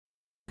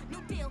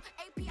All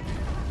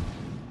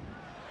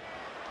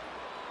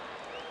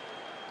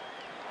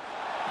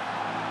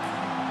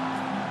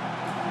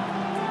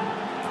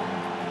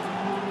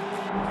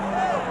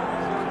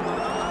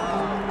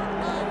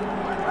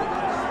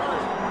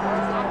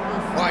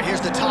right,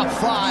 here's the top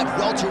 5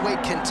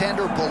 welterweight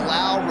contender,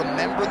 Belal.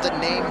 Remember the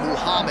name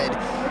Muhammad.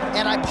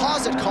 And I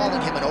pause at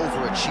calling him an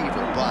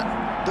overachiever, but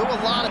there were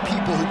a lot of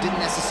people who didn't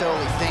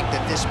necessarily think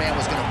that this man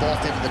was going to vault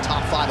into the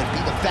top 5 and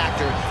be the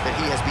factor that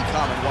he has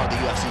become in one of the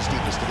UFC's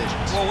deepest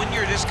divisions. Well, when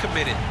you're this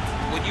committed,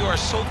 when you are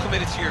so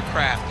committed to your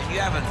craft, and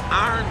you have an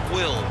iron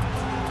will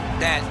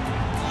that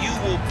you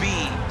will be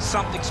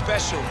something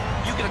special,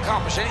 you can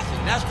accomplish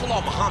anything. That's Belal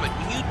Muhammad.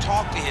 When you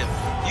talk to him,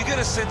 you get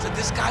a sense that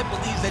this guy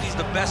believes that he's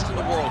the best in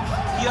the world.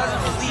 He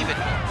doesn't believe it.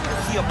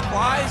 He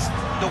applies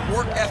the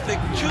work ethic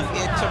to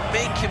it to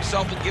make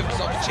himself and give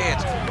himself a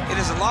chance. It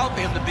has allowed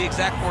him to be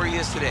exactly where he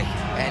is today.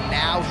 And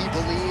now he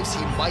believes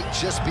he might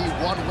just be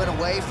one win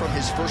away from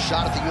his first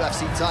shot at the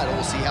UFC title.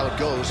 We'll see how it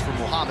goes for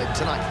Muhammad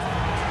tonight.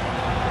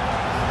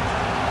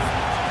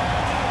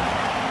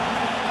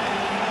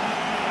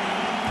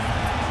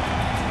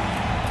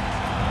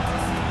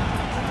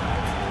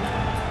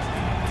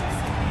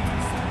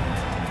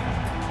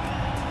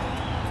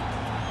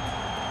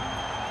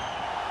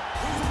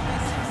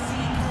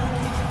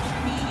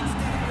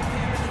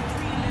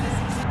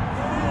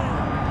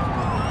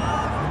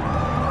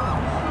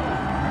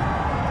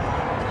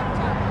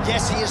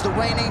 Yes, he is the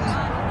reigning,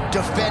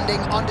 defending,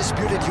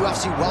 undisputed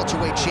UFC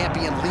welterweight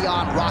champion,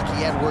 Leon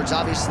Rocky Edwards.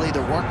 Obviously,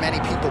 there weren't many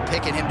people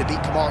picking him to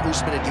beat Kamaru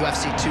Usman at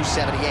UFC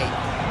 278.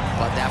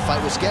 But that fight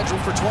was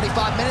scheduled for 25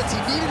 minutes. He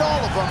needed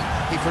all of them.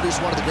 He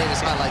produced one of the greatest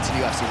highlights in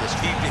UFC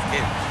history.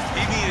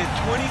 He needed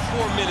 24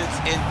 minutes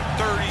and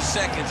 30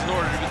 seconds in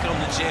order to become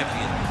the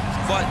champion.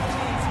 But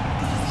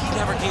he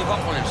never gave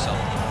up on himself.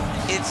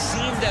 It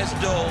seemed as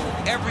though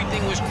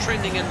everything was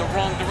trending in the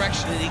wrong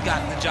direction and he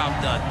got the job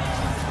done.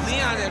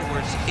 Leon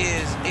Edwards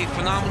is a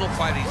phenomenal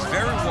fighter. He's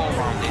very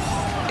well-rounded,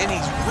 and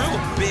he's real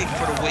big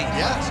for the weight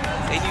class.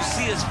 And you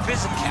see his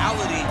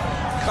physicality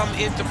come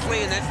into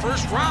play in that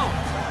first round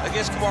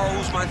against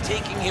Kamaru Usman,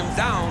 taking him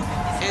down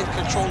and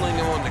controlling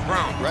him on the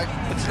ground. Right.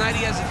 But tonight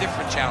he has a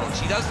different challenge.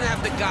 He doesn't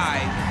have the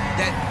guy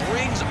that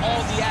brings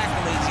all the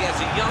accolades. He has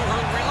a young,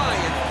 hungry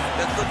lion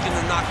that's looking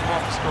to knock him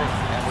off his throne.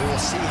 And we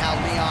will see how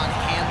Leon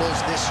handles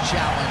this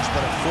challenge,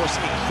 but of course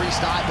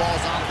increased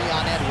eyeballs on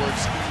Leon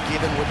Edwards,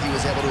 given what he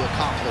was able to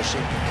accomplish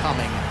in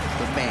becoming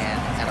the man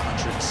at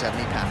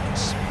 170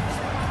 pounds.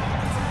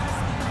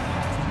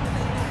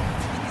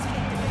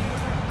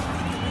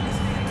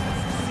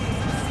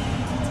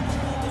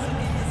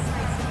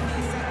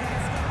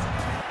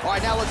 All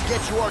right, now let's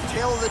get you our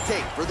tail of the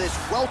tape for this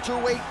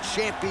welterweight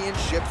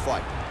championship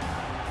fight.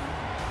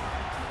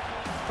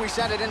 We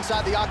send it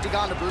inside the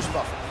octagon to Bruce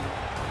Buffer.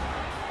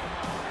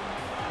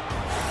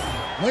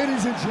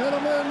 Ladies and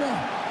gentlemen,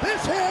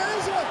 this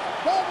is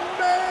the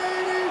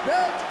main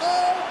event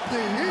of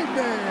the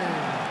evening.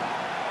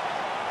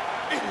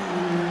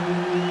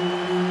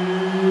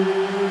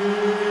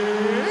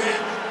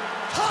 It's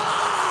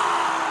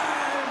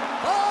time!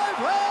 5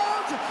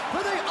 rounds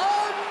for the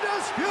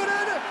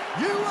undisputed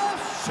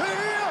UFC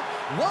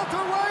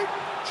welterweight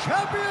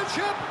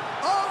championship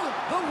of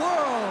the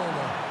world.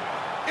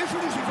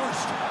 Introducing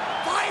first,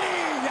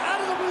 fighting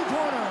out of the blue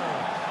corner,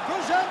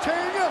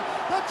 presenting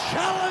the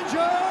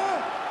challenger,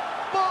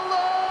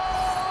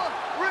 Belal,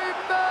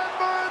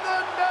 remember the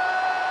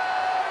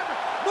name,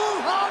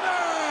 Muhammad.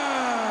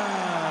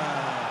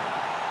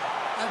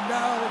 And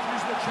now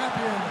here's the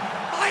champion,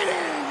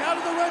 fighting out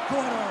of the red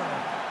corner.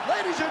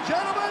 Ladies and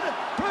gentlemen,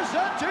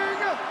 presenting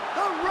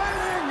the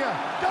reigning,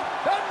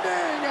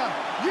 defending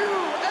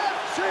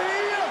UFC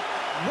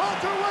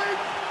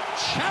welterweight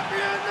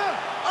champion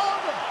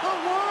of the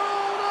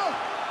world,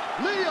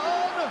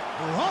 Leon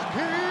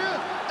Rocky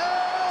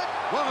Edwards.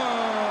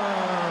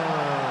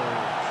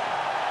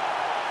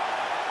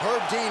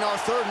 Herb Dean, our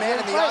third man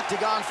in the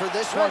octagon for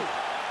this one.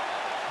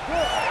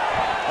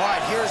 All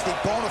right, here's the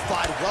bona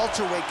fide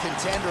welterweight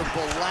contender,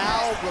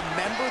 Belal.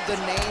 Remember the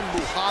name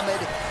Muhammad.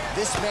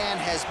 This man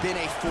has been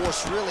a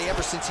force really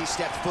ever since he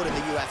stepped foot in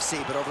the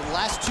UFC. But over the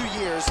last 2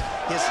 years,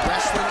 his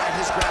wrestling and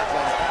his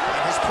grappling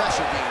and his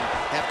pressure game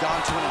have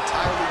gone to an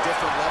entirely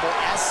different level.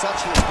 As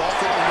such, he has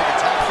vaulted into the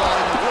top 5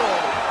 in the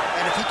world.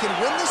 And if he can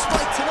win this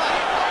fight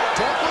tonight,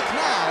 don't look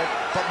now,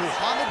 but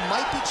Muhammad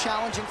might be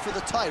challenging for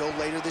the title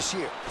later this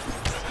year.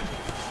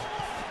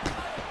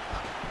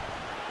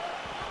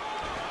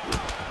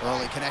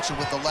 Early connection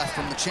with the left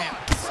from the champ.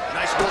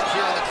 Nice work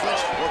here in the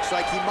clinch. Looks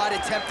like he might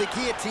attempt the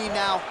guillotine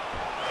now.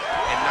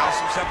 And now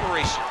some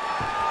separation.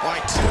 All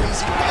right, too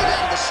easy right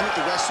out of the chute.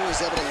 The wrestler is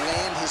able to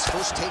land his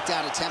first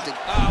takedown attempt.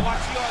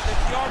 Watch the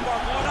arm bar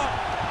going up.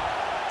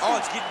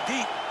 Oh, it's getting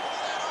deep.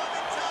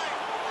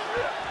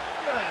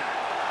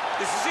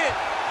 This is it.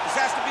 This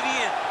has to be the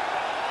end.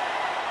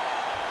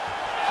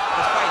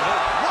 The fight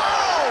hurt.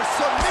 Whoa!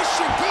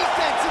 Submission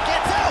defense. He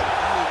gets out.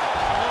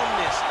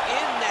 Calmness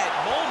in that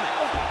moment.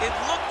 It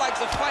looked like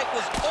the fight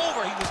was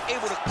over. He was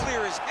able to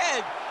clear his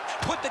head,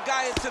 put the guy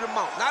guy into the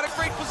mount. Not a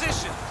great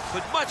position,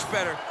 but much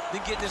better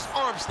than getting his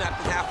arm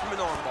snapped in half from an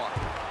armbar.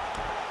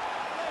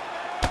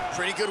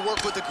 Pretty good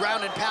work with the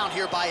ground and pound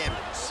here by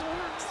Edwards.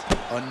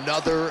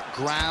 Another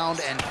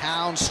ground and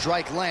pound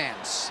strike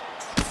lands.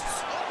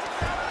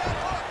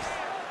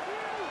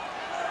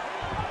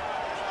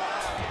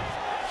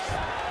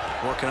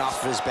 Working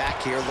off of his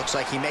back here. Looks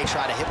like he may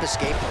try to hip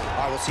escape. All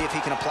right, we'll see if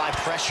he can apply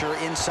pressure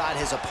inside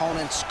his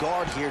opponent's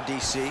guard here,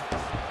 DC.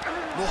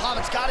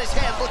 Muhammad's got his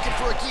head looking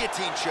for a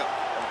guillotine choke.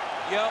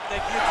 Yep,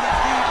 that guillotine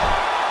deep.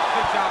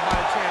 Good job by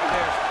the champ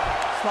there.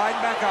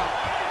 Sliding back out.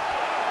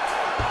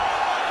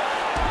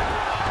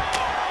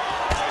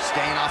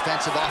 Staying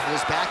offensive off of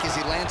his back as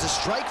he lands a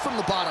strike from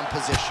the bottom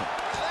position.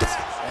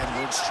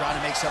 Edwards trying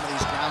to make some of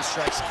these ground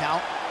strikes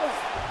count.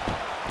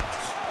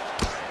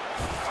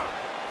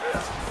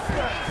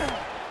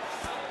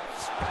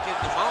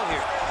 Getting them out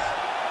here.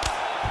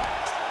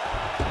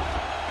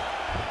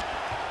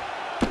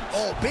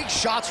 Oh, big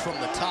shots from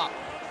the top.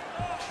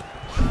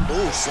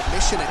 Oh,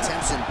 submission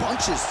attempts in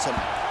bunches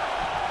tonight.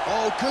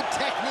 Oh, good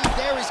technique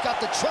there. He's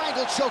got the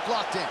triangle choke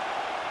locked in.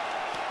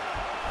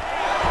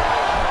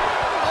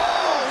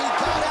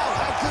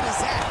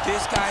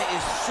 This guy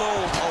is so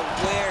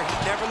aware.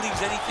 He never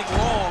leaves anything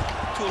wrong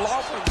to allow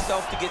for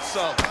himself to get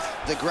subbed.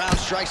 The ground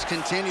strikes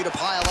continue to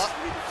pile up.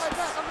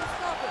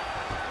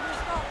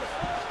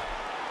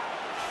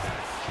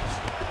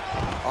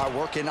 All right,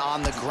 working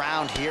on the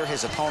ground here.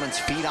 His opponent's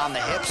feet on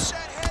the hips.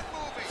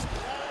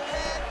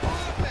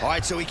 All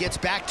right, so he gets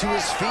back to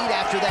his feet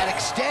after that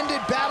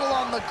extended battle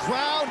on the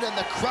ground, and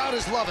the crowd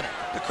is loving it.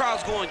 The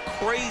crowd's going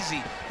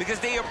crazy because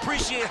they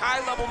appreciate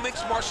high-level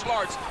mixed martial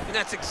arts, and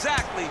that's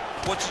exactly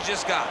what you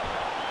just got.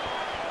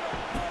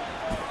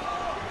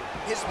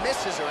 His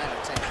misses are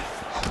entertaining.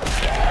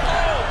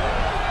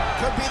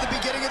 Could be the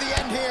beginning of the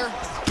end here.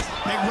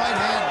 Big right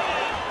hand.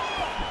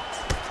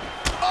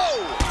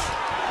 Oh!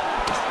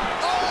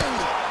 Oh!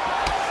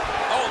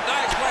 Oh,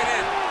 nice right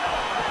hand.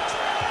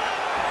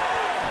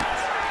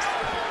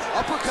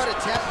 Uppercut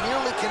attempt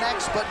nearly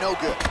connects, but no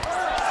good.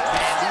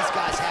 Man, these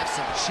guys have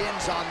some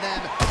chins on them.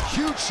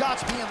 Huge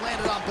shots being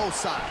landed on both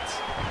sides.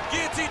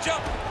 Guillotine jump.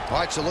 All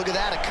right, so look at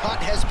that. A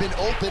cut has been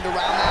opened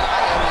around that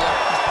eye area.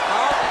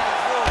 How in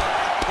the world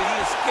did he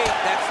escape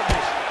that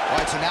submission? All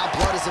right, so now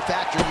blood is a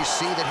factor. You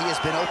see that he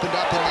has been opened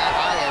up in that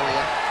eye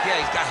area.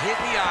 Yeah, he's got hit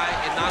in the eye,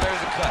 and now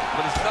there's a cut.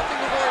 But it's nothing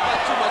to worry about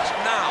too much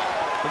now.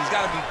 But he's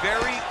got to be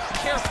very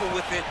careful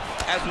with it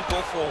as we go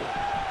forward.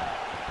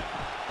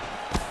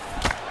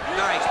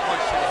 Nice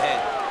punch to the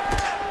head.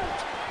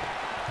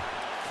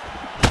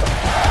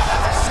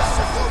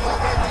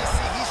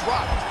 He's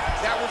rocked.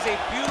 That was a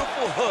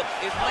beautiful hook.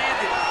 It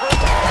landed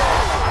perfectly.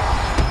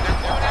 Now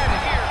coming at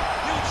it here,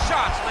 huge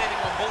shots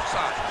landing on both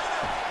sides.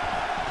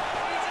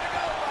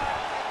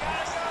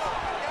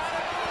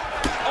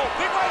 Oh,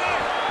 big right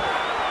hand.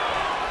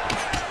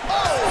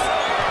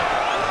 Oh!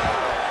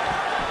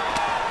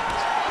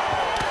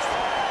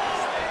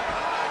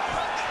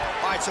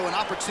 All right, so an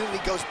opportunity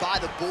goes by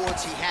the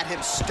boards. He had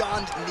him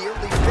stunned, nearly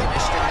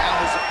finished, and now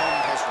his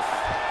opponent has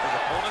recovered. His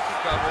opponent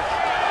recovered.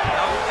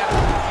 Now he's got to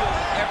deal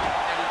with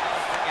everything that he's going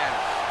to bring at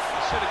him.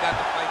 He should have got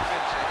the fight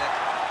finished at that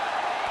time.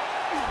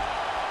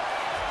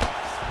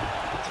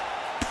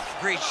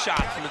 Great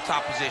shot from the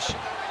top position.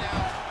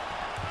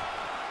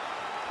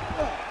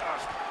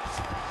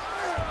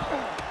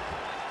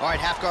 All right,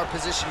 half guard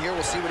position here.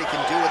 We'll see what he can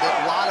do with it.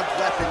 A lot of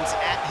weapons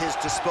at his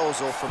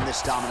disposal from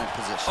this dominant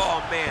position. Oh,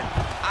 man.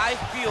 I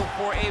feel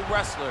for a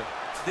wrestler,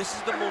 this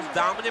is the most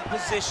dominant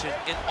position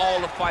in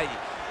all of fighting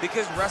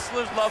because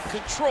wrestlers love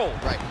control.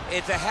 Right. And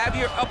to have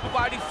your upper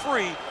body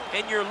free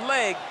and your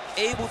leg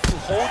able to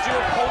hold your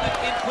opponent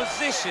in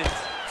position,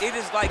 it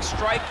is like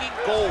striking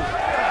gold.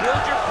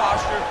 Build your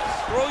posture,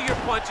 throw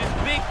your punches,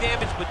 big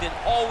damage, but then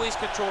always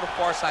control the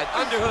far side.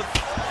 Underhook,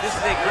 this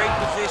is a great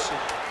position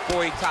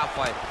for a top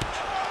fighter.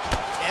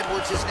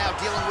 Edwards is now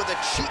dealing with a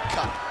cheek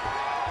cut.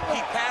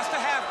 He passed the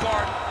half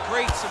guard.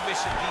 Great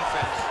submission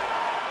defense.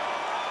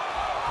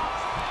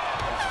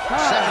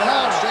 Second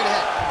round, straight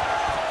ahead.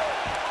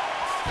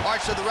 All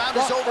right, so the round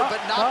is over,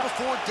 but not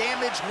before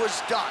damage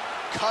was done.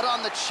 Cut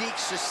on the cheek,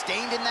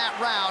 sustained in that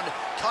round.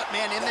 Cut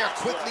man in there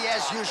quickly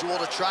as usual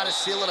to try to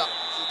seal it up.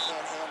 He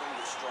can't handle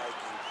your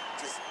striking.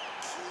 Just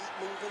keep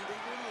moving to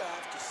your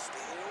left. Just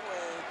stay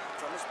away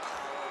from his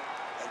power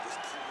and just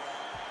keep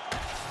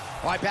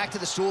running. All right, back to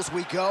the stools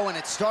we go, and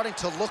it's starting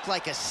to look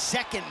like a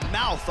second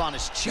mouth on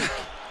his cheek.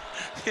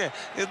 Yeah,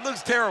 it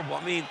looks terrible.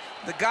 I mean,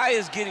 the guy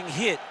is getting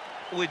hit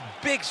with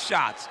big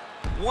shots.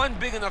 One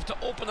big enough to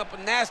open up a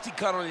nasty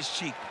cut on his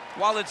cheek.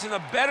 While it's in a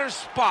better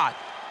spot,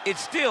 it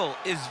still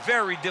is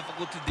very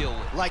difficult to deal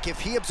with. Like if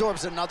he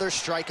absorbs another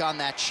strike on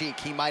that cheek,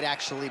 he might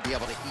actually be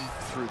able to eat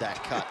through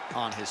that cut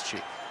on his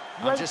cheek.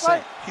 I'm just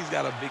saying. He's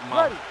got a big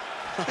mouth.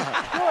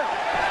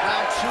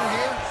 Round two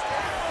here.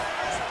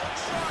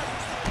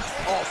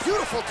 Oh,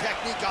 beautiful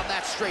technique on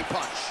that straight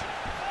punch.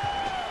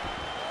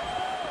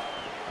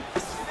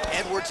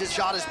 Edwards'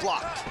 shot is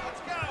blocked.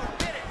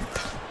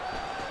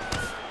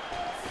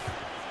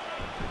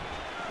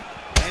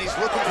 And he's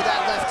looking for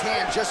that left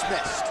hand, just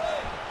missed.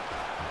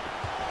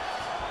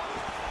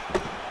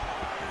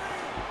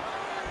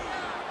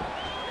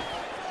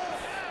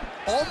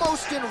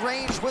 Almost in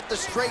range with the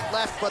straight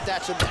left, but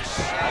that's a miss.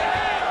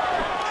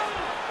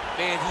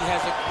 Man, he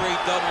has a great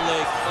double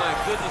leg. My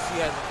goodness, he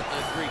has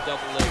a great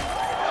double leg.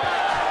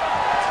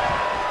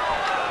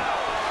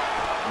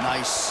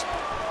 Nice.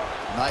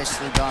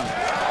 Nicely done.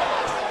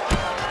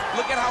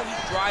 Look at how he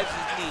drives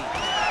his knee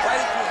right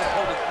into his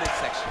opponent's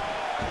midsection.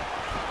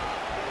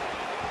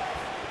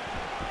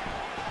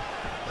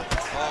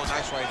 Oh,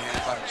 nice right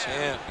hand by the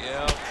champ,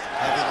 yeah.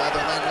 Heavy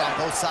leather landed on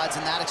both sides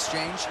in that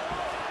exchange.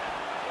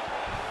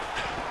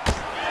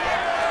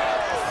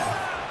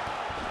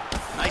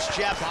 Nice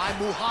jab by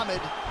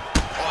Muhammad.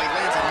 Oh, he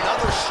lands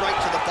another strike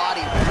to the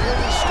body,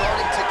 really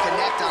starting to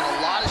connect on a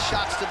lot of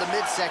shots to the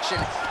midsection,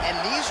 and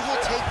these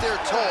will take their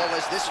toll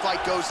as this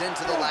fight goes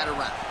into the latter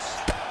rounds.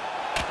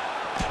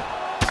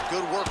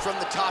 Good work from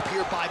the top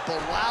here by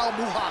Belal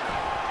Muhammad.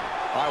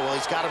 All right, well,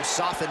 he's got him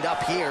softened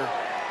up here.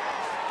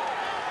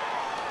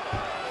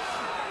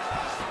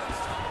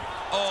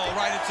 Oh,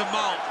 right into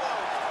mount.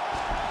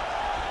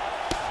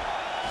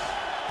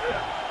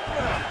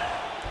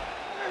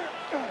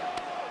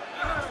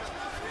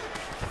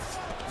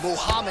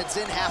 Muhammad's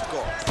in half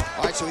guard.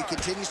 All right, so he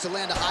continues to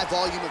land a high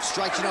volume of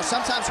strikes. You know,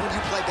 sometimes when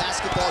you play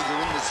basketball, you're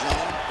in the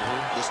zone.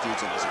 This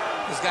dude's in the zone.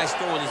 This guy's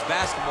throwing his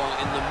basketball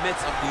in the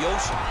midst of the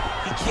ocean.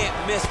 He can't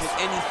miss with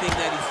anything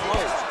that he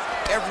throws.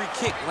 Every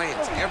kick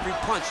lands, every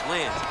punch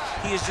lands.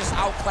 He is just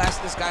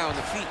outclassed this guy on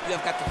the feet. You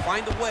have got to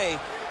find a way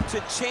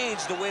to change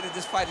the way that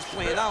this fight is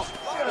playing out,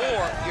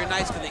 or your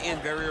night's going to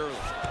end very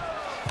early.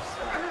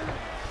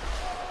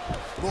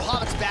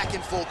 Muhammad's back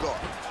in full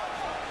guard.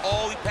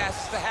 Oh, he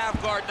passes the half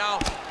guard now,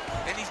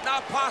 and he's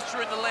not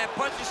posturing to land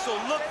punches, so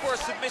look for a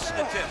submission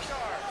attempt.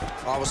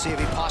 All right, we'll see if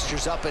he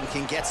postures up and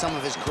can get some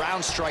of his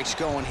ground strikes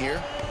going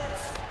here.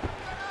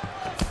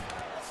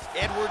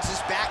 Edwards is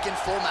back in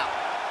full mount.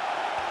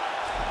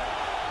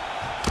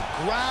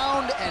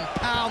 Ground and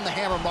pound the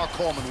hammer. Mark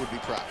Coleman would be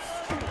proud.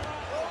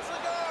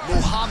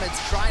 Muhammad's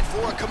trying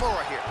for a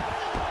Kimura here.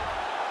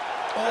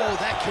 Oh,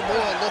 that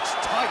Kimura looks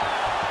tight.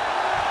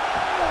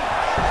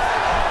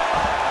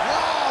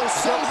 Wow,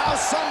 somehow,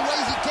 some way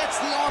he gets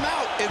the arm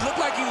out. It looked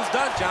like he was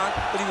done, John,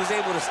 but he was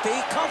able to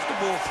stay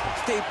comfortable,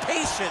 stay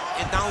patient,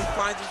 and now he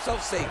finds himself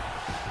safe.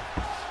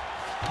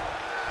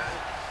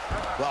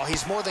 Well,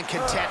 he's more than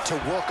content to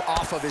work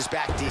off of his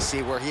back,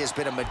 DC, where he has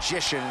been a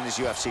magician in his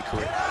UFC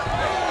career.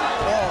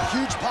 Oh,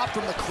 huge pop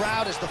from the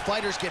crowd as the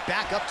fighters get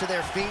back up to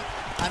their feet.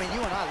 I mean,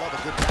 you and I love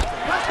a good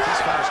grappling match, but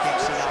these fighters came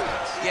to see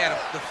that. Yeah,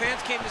 the fans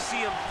came to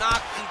see him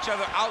knock each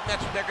other out, and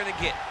that's what they're going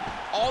to get.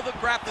 All the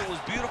grappling was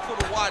beautiful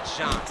to watch,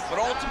 John,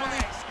 but ultimately,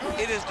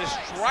 it is the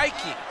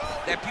striking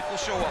that people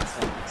show up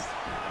for.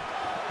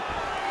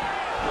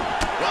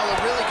 Well, a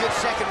really good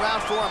second round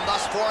for him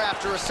thus far.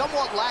 After a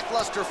somewhat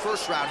lackluster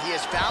first round, he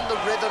has found the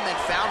rhythm and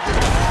found his...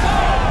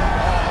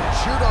 Oh,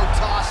 judo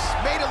toss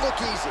made it look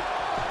easy.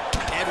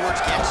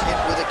 Edwards gets hit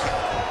with a kick.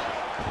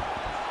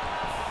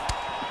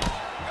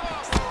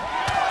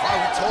 Well,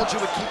 we told you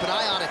we'd keep an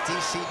eye on it,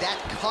 DC. That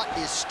cut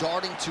is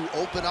starting to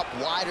open up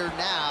wider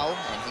now,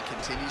 and he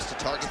continues to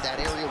target that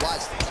area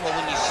wisely. Well,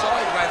 when you saw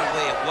it right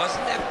away, it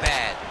wasn't that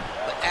bad.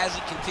 But as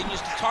he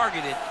continues to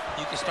target it,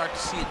 you can start to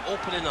see it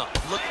opening up.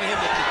 Look for him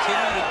to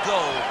continue to go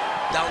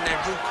down that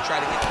route to try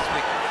to get this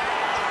victory.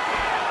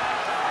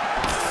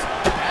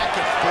 Back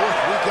and forth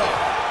we go.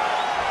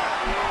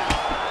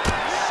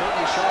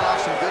 Certainly showing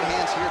off some good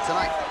hands here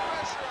tonight.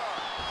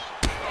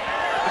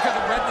 Look at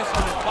the redness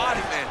on his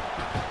body, man.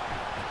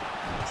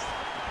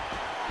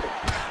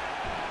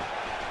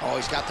 Oh,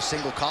 he's got the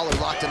single collar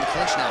locked in the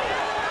clinch now.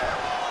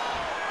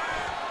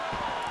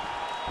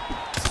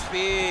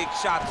 Big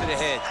shot to the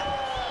head.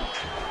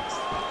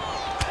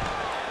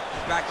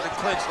 Back to the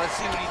clinch. Let's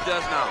see what he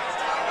does now.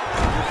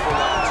 Beautiful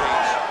level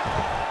change.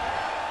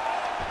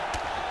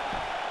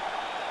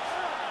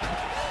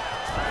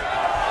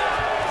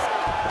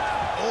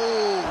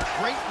 Oh,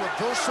 great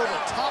reversal to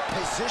top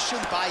position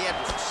by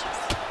Edwards.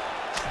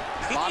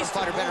 Bottom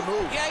fighter better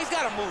move. Yeah, he's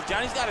got to move,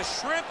 John. He's got to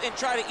shrimp and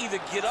try to either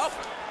get up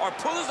or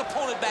pull his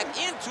opponent back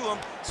into him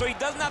so he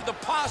doesn't have the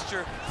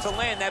posture to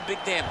land that big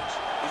damage.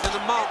 He's in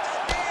the mount.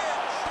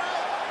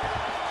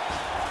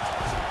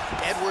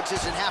 Edwards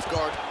is in half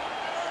guard.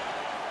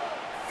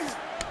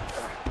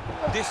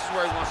 This is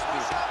where he wants to be.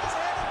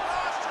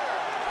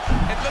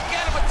 And look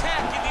at him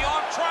attacking the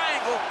arm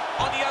triangle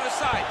on the other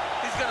side.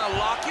 He's going to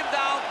lock him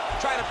down,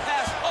 try to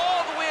pass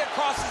all the way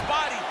across his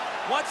body.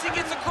 Once he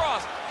gets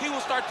across, he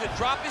will start to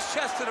drop his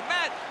chest to the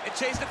mat and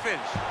chase the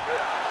finish.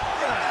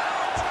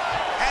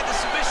 Had the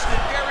submission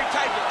in very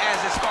tight, but as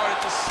it started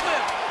to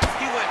slip,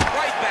 he went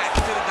right back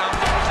to the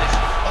dominant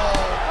position.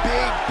 Oh,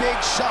 big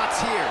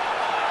shots here.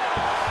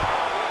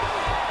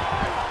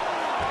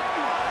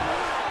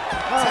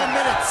 10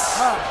 minutes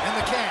in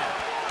the can.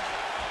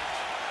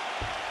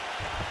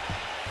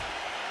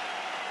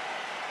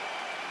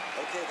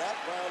 Okay, that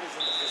round is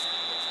in the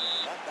history books,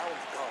 man. That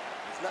one's gone.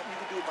 There's nothing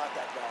you can do about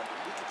that round. But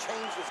we can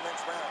change this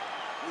next round.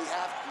 You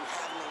have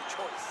no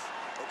choice,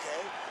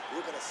 okay?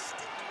 We're gonna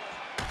stick to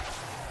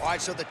it. All right,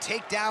 so the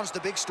takedown's the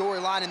big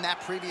storyline in that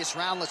previous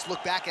round. Let's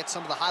look back at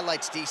some of the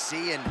highlights,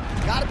 DC, and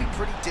gotta be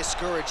pretty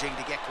discouraging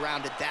to get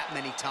grounded that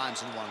many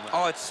times in one round.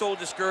 Oh, it's so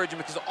discouraging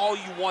because all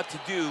you want to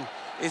do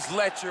is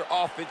let your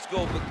offense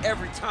go, but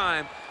every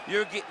time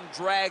you're getting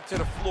dragged to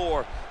the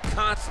floor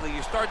constantly.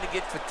 You're starting to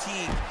get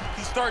fatigued.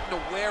 He's starting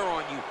to wear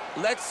on you.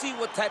 Let's see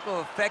what type of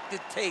effect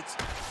it takes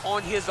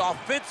on his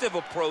offensive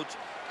approach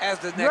as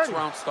the next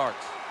round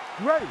starts.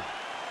 Ready.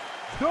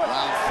 Good.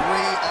 Round 3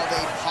 of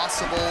a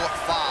possible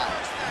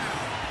 5.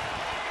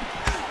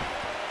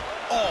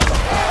 Oh, there,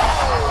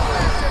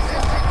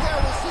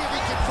 we'll see if he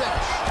can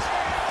finish.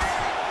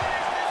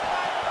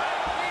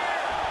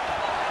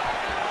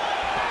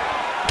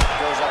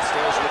 Goes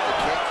upstairs with the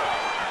kick.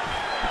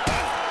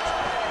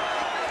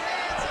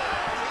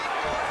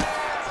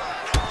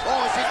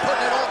 Oh, is he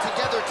putting it all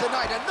together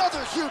tonight? Another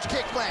huge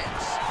kick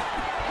lands.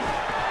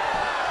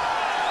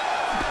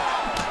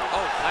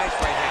 Oh, nice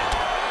right hand.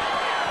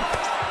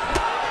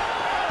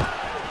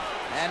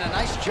 And a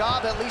nice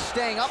job at least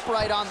staying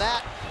upright on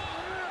that.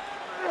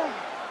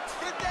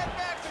 Get that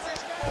back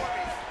position for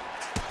me.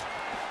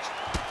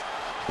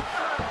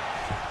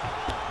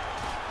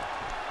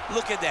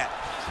 Look at that.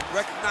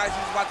 Recognize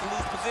he's about to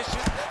lose position.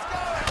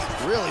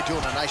 Really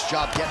doing a nice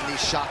job getting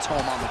these shots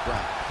home on the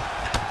ground.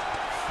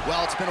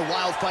 Well, it's been a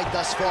wild fight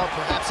thus far.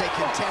 Perhaps a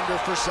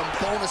contender for some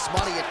bonus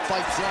money at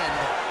Fight's End.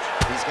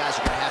 These guys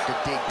are going to have to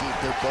dig deep.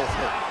 They're both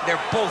hurt.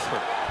 They're both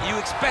hurt.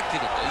 You expected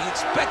it, though. You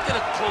expected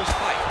a close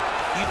fight.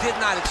 You did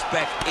not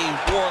expect a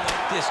war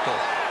like this,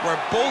 though, where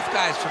both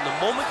guys, from the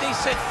moment they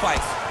said fight,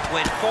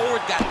 went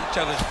forward, got in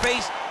each other's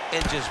face,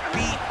 and just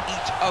beat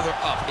each other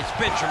up. It's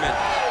been tremendous.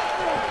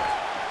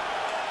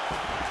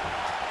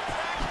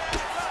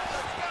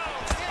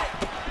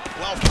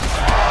 Well,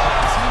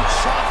 team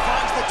shot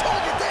finds the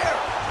target there.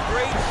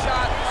 Great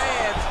shot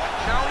lands.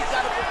 Now he's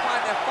got to go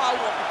find that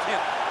follow-up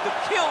attempt. The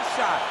kill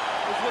shot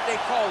is what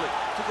they call it,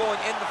 to go and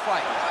end the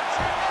fight.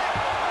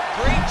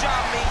 Great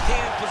job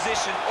maintaining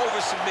position over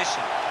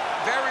submission.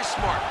 Very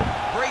smart.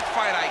 Great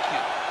fight IQ.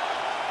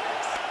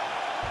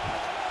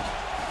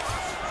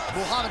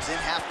 Muhammad's in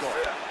half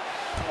guard.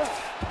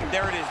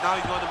 There it is. Now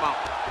he's going to mount.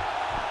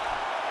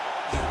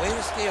 The way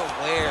to stay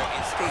aware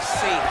and stay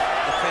safe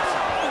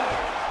defensively.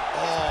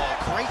 Oh,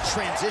 great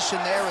transition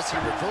there as he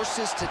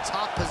reverses to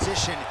top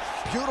position.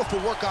 Beautiful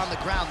work on the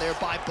ground there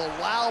by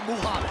Belal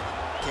Muhammad.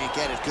 Can't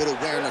get it. Good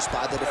awareness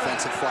by the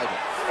defensive fighter.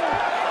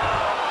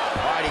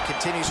 All right, he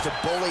continues to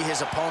bully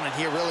his opponent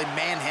here, really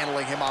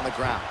manhandling him on the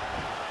ground.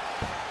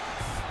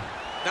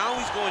 Now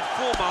he's going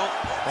full mount.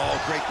 Oh,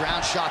 great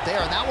ground shot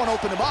there, and that one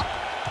opened him up.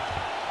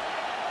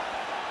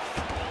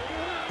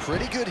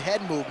 Pretty good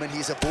head movement.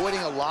 He's avoiding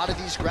a lot of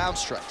these ground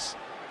strikes.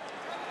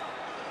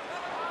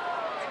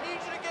 I need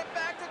you to get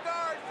back to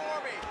guard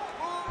for me.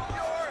 Move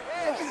your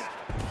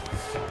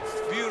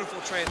hips.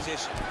 Beautiful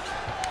transition.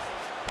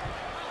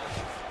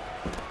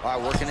 All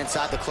right, working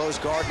inside the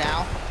closed guard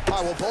now. All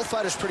right, well, both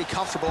fighters pretty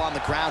comfortable on the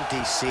ground,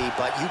 DC,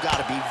 but you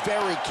got to be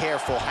very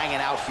careful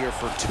hanging out here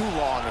for too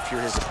long if you're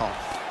his opponent.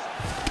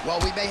 Well,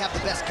 we may have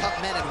the best cut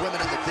men and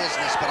women in the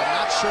business, but I'm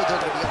not sure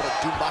they're going to be able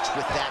to do much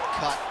with that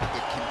cut.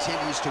 It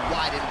continues to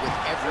widen with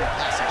every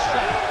passing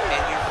strike.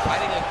 And you're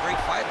fighting a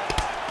great fighter.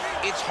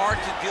 It's hard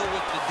to deal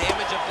with the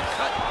damage of the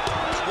cut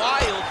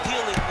while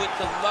dealing with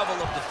the level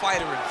of the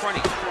fighter in front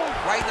of you.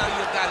 Right now,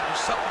 you've got to do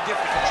something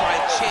different to try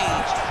and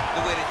change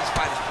the way that this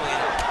fight is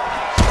playing out.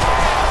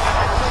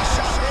 Great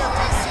shot there,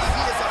 DC.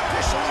 He is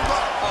officially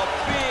run. A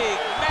big,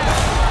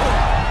 massive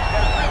hook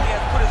that really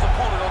has put his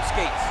opponent on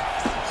skates.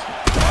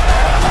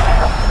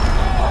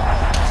 Oh,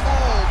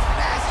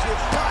 massive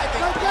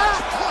diving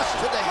punch, flush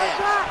to the head.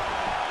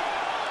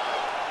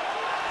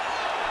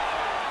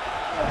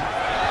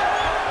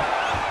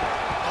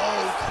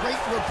 Oh,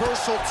 great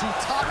reversal to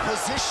top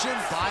position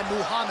by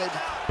Muhammad.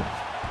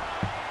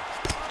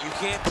 You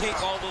can't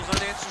take all those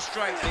unanswered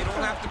strikes. They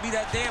don't have to be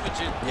that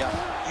damaging. Yeah.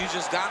 You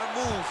just got to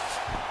move.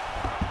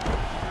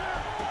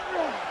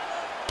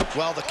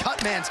 Well, the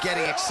cut man's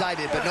getting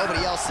excited, but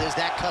nobody else is.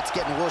 That cut's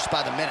getting worse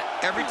by the minute.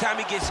 Every time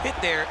he gets hit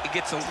there, it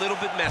gets a little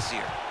bit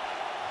messier.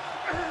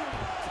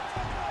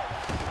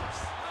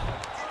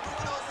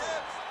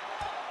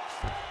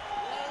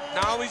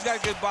 Now he's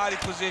got good body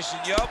position.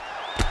 Yup.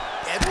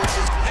 Edwards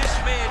is... This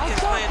man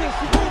is landing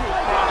brutal.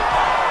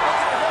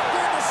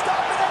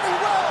 Stop it, and he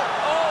will.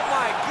 Oh,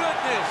 my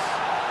goodness.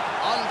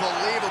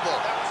 Unbelievable.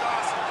 That was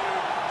awesome,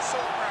 dude. So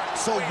proud.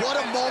 So what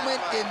a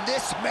moment in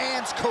this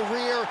man's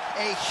career.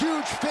 A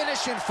huge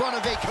finish in front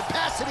of a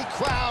capacity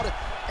crowd.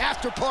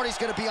 After party's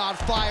gonna be on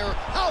fire.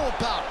 How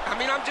about it? I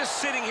mean, I'm just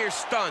sitting here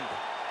stunned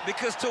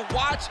because to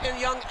watch a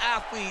young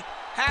athlete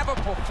have a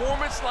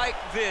performance like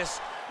this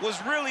was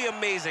really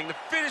amazing. The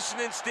finishing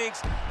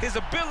instincts, his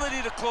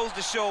ability to close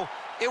the show,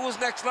 it was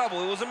next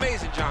level. It was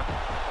amazing, John.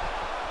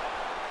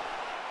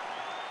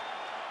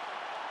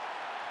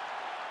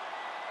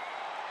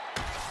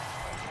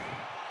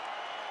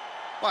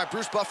 All right,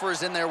 Bruce Buffer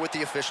is in there with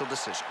the official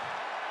decision.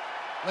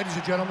 Ladies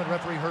and gentlemen,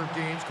 referee Herb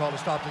Dean's called a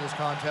stop to this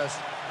contest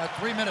at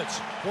 3 minutes,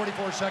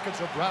 44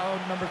 seconds of round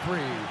number 3.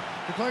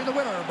 Declaring the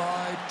winner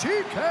by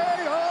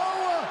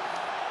TKO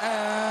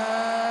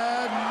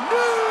and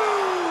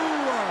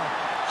new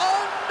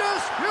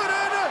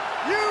undisputed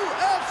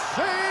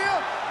UFC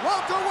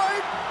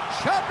welterweight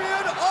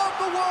champion of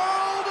the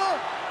world,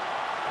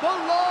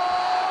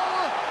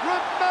 Belal.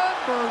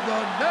 Remember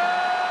the name.